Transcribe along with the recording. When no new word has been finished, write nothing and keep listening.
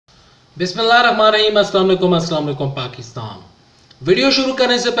बिस्मिल्लाहिर्रहमानिर्रहीम। अस्सलाम वालेकुम पाकिस्तान। वीडियो शुरू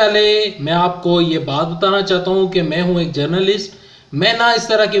करने से पहले मैं आपको ये बात बताना चाहता हूँ कि मैं हूँ एक जर्नलिस्ट। मैं ना इस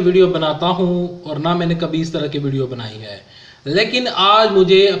तरह की वीडियो बनाता हूँ और ना मैंने कभी इस तरह की वीडियो बनाई है, लेकिन आज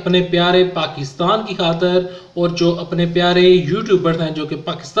मुझे अपने प्यारे पाकिस्तान की खातर और जो अपने प्यारे यूट्यूबर्स हैं, जो कि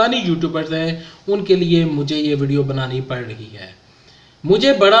पाकिस्तानी यूट्यूबर्स हैं, उनके लिए मुझे ये वीडियो बनानी पड़ रही है।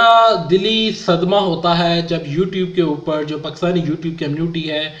 मुझे बड़ा दिली सदमा होता है जब YouTube के ऊपर जो पाकिस्तानी YouTube कम्युनिटी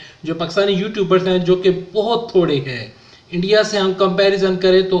है, जो पाकिस्तानी यूट्यूबर्स हैं, जो कि बहुत थोड़े हैं, इंडिया से हम कंपैरिजन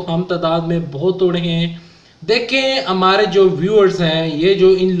करें तो हम तादाद में बहुत थोड़े हैं। देखें हमारे जो व्यूअर्स हैं, ये जो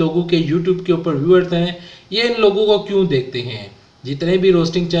इन लोगों के YouTube के ऊपर व्यूअर्स हैं, ये इन लोगों को क्यों देखते हैं। जितने भी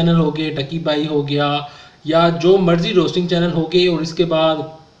रोस्टिंग चैनल हो गए, डकी भाई हो गया या जो मर्जी रोस्टिंग चैनल हो गए, और इसके बाद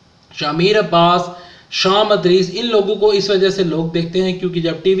शामीर अब्बास, शाम इदरीस, इन लोगों को इस वजह से लोग देखते हैं क्योंकि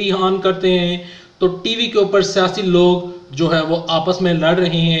जब टीवी ऑन करते हैं तो टीवी के ऊपर सियासी लोग जो है वो आपस में लड़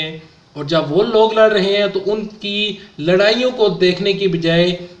रहे हैं, और जब वो लोग लड़ रहे हैं तो उनकी लड़ाइयों को देखने की बजाय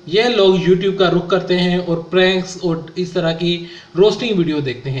ये लोग यूट्यूब का रुख करते हैं और प्रैंक्स और इस तरह की रोस्टिंग वीडियो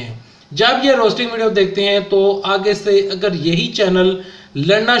देखते हैं। जब ये रोस्टिंग वीडियो देखते हैं तो आगे से अगर यही चैनल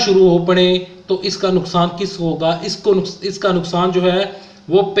लड़ना शुरू हो पड़े तो इसका नुकसान किस होगा? इसका नुकसान जो है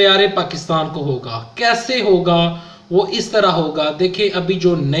वो प्यारे पाकिस्तान को होगा। कैसे होगा? वो इस तरह होगा। देखिए अभी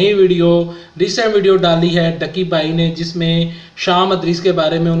जो नई वीडियो रिसेंट वीडियो डाली है डकी भाई ने, जिसमें शाम इदरीस के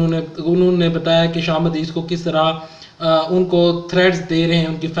बारे में उन्होंने बताया कि शाम इदरीस को किस तरह उनको थ्रेट्स दे रहे हैं,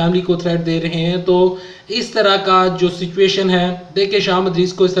 उनकी फैमिली को थ्रेट दे रहे हैं। तो इस तरह का जो सिचुएशन है, देखिए शाम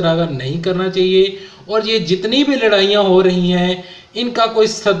इदरीस को इस तरह का नहीं करना चाहिए, और ये जितनी भी लड़ाइयाँ हो रही हैं इनका कोई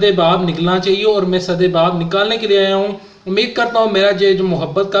सद्देबाब निकलना चाहिए, और मैं सद्देबाब निकालने के लिए आया हूँ। उम्मीद करता हूँ मेरा ये जो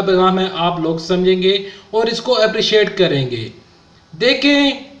मोहब्बत का पैगाम है आप लोग समझेंगे और इसको अप्रिशिएट करेंगे।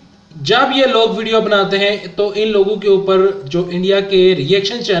 देखें जब ये लोग वीडियो बनाते हैं तो इन लोगों के ऊपर जो इंडिया के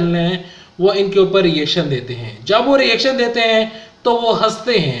रिएक्शन चैनल हैं वो इनके ऊपर रिएक्शन देते हैं। जब वो रिएक्शन देते हैं तो वो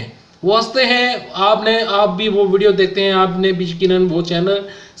हंसते हैं। आप भी वो वीडियो देखते हैं, आपने भी यकीनन वो चैनल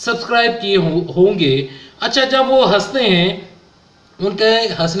सब्सक्राइब किए होंगे। अच्छा, जब वो हंसते हैं उनके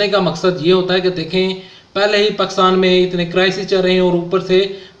हंसने का मकसद ये होता है कि देखें पहले ही पाकिस्तान में इतने क्राइसिस चल रहे हैं और ऊपर से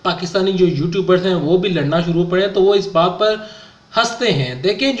पाकिस्तानी जो यूट्यूबर्स हैं वो भी लड़ना शुरू पड़े, तो वो इस बात पर हंसते हैं।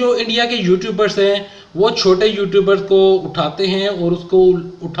 देखें जो इंडिया के यूट्यूबर्स हैं वो छोटे यूट्यूबर्स को उठाते हैं और उसको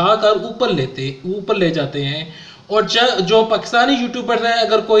उठाकर ऊपर ले जाते हैं, और जो पाकिस्तानी यूट्यूबर्स हैं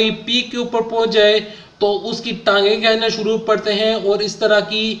अगर कोई पीक के ऊपर पहुंच जाए तो उसकी टांगें खींचना शुरू करते हैं। और इस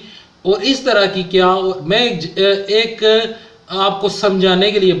तरह की क्या, मैं एक आपको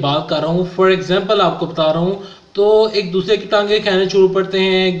समझाने के लिए बात कर रहा हूँ, फॉर एग्जाम्पल आपको बता रहा हूँ। तो एक दूसरे की टांगे खाने शुरू पड़ते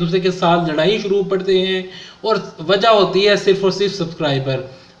हैं, एक दूसरे के साथ लड़ाई शुरू पड़ते हैं, और वजह होती है सिर्फ और सिर्फ सब्सक्राइबर।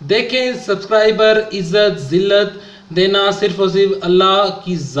 देखें सब्सक्राइबर इज्जत जिल्लत देना सिर्फ और सिर्फ अल्लाह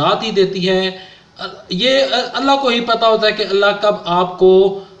की ज़ात ही देती है। ये अल्लाह को ही पता होता है कि अल्लाह कब आपको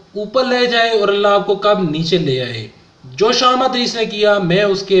ऊपर ले जाए और अल्लाह आपको कब नीचे ले आए। जो शाम इदरीस ने किया मैं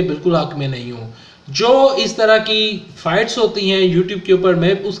उसके बिल्कुल हक में नहीं हूँ। जो इस तरह की फाइट्स होती हैं यूट्यूब के ऊपर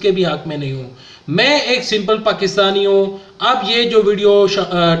मैं उसके भी हक में नहीं हूँ। मैं एक सिंपल पाकिस्तानी हूँ। अब ये जो वीडियो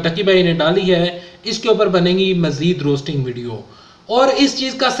डकी भाई ने डाली है इसके ऊपर बनेगी मजीद रोस्टिंग वीडियो, और इस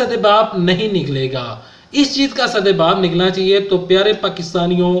चीज़ का सद्देबाब नहीं निकलेगा। इस चीज़ का सद्देबाब निकलना चाहिए। तो प्यारे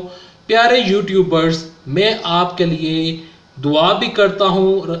पाकिस्तानियों, प्यारे यूट्यूबर्स, मैं आपके लिए दुआ भी करता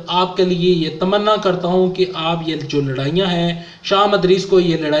हूँ और आपके लिए ये तमन्ना करता हूँ कि आप ये जो लड़ाइयाँ हैं, शाम इदरीस को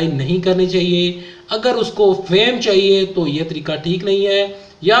ये लड़ाई नहीं करनी चाहिए। अगर उसको फेम चाहिए तो ये तरीका ठीक नहीं है,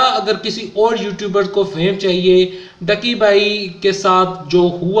 या अगर किसी और यूट्यूबर को फेम चाहिए, डकी भाई के साथ जो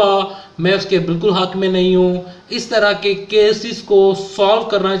हुआ मैं उसके बिल्कुल हक में नहीं हूँ। इस तरह के केसेस को सॉल्व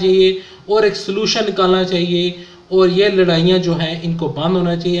करना चाहिए और एक सलूशन निकालना चाहिए, और ये लड़ाइयाँ जो हैं इनको बंद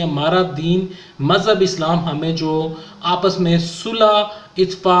होना चाहिए। हमारा दीन मज़हब इस्लाम हमें जो आपस में सुलह,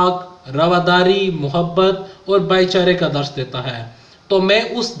 इत्फाक, रवादारी, मोहब्बत और भाईचारे का दर्स देता है। तो मैं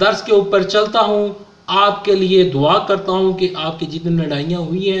उस दर्स के ऊपर चलता हूँ। आपके लिए दुआ करता हूँ कि आपकी जितनी लड़ाइयाँ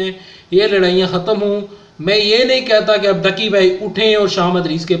हुई हैं ये लड़ाइयाँ ख़त्म हों। मैं ये नहीं कहता कि अब डकी भाई उठें और शाम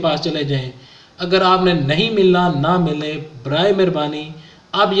इदरीस के पास चले जाएं। अगर आपने नहीं मिलना ना मिले, बराए मेहरबानी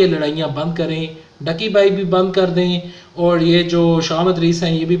अब ये लड़ाइयाँ बंद करें। डकी भाई भी बंद कर दें और ये जो शाम इदरीस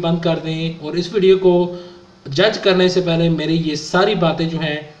हैं ये भी बंद कर दें। और इस वीडियो को जज करने से पहले मेरी ये सारी बातें जो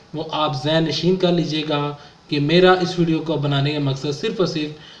हैं वो आप ज़हन नशीन कर लीजिएगा कि मेरा इस वीडियो को बनाने का मकसद सिर्फ और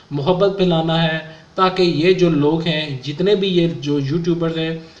सिर्फ मोहब्बत फैलाना है, ताकि ये जो लोग हैं, जितने भी ये जो यूट्यूबर्स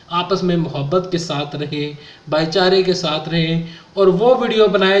हैं, आपस में मोहब्बत के साथ रहें, भाईचारे के साथ रहें, और वो वीडियो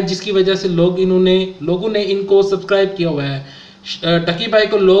बनाएं जिसकी वजह से लोगों ने इनको सब्सक्राइब किया हुआ है। डकी भाई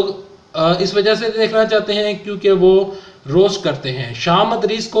को लोग इस वजह से देखना चाहते हैं क्योंकि वो रोस्ट करते हैं। शाम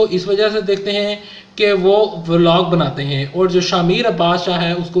इदरीस को इस वजह से देखते हैं कि वो व्लॉग बनाते हैं, और जो शामीर अब्बास शाह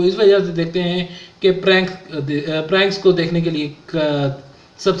है उसको इस वजह से देखते हैं कि प्रैंक्स को देखने के लिए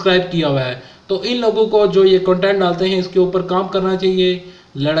सब्सक्राइब किया हुआ है। तो इन लोगों को जो ये कंटेंट डालते हैं इसके ऊपर काम करना चाहिए,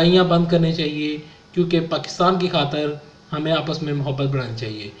 लड़ाइयाँ बंद करनी चाहिए, क्योंकि पाकिस्तान की खातिर हमें आपस में मोहब्बत बढ़ानी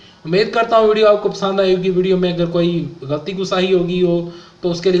चाहिए। उम्मीद करता हूँ वीडियो आपको पसंद आई होगी। वीडियो में अगर कोई गलती गुसाही होगी हो तो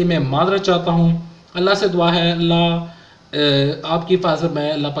उसके लिए मैं माजरत चाहता हूँ। अल्लाह से दुआ है अल्लाह आपकी हिफाजत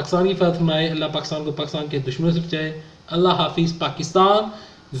में, अल्लाह पाकिस्तान की हिफाजत में, अल्लाह पाकिस्तान को पाकिस्तान के दुश्मनों से बचाए। अल्लाह हाफिज़। पाकिस्तान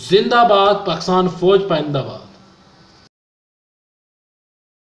जिंदाबाद, पाकिस्तान फौज पाइंदाबाद।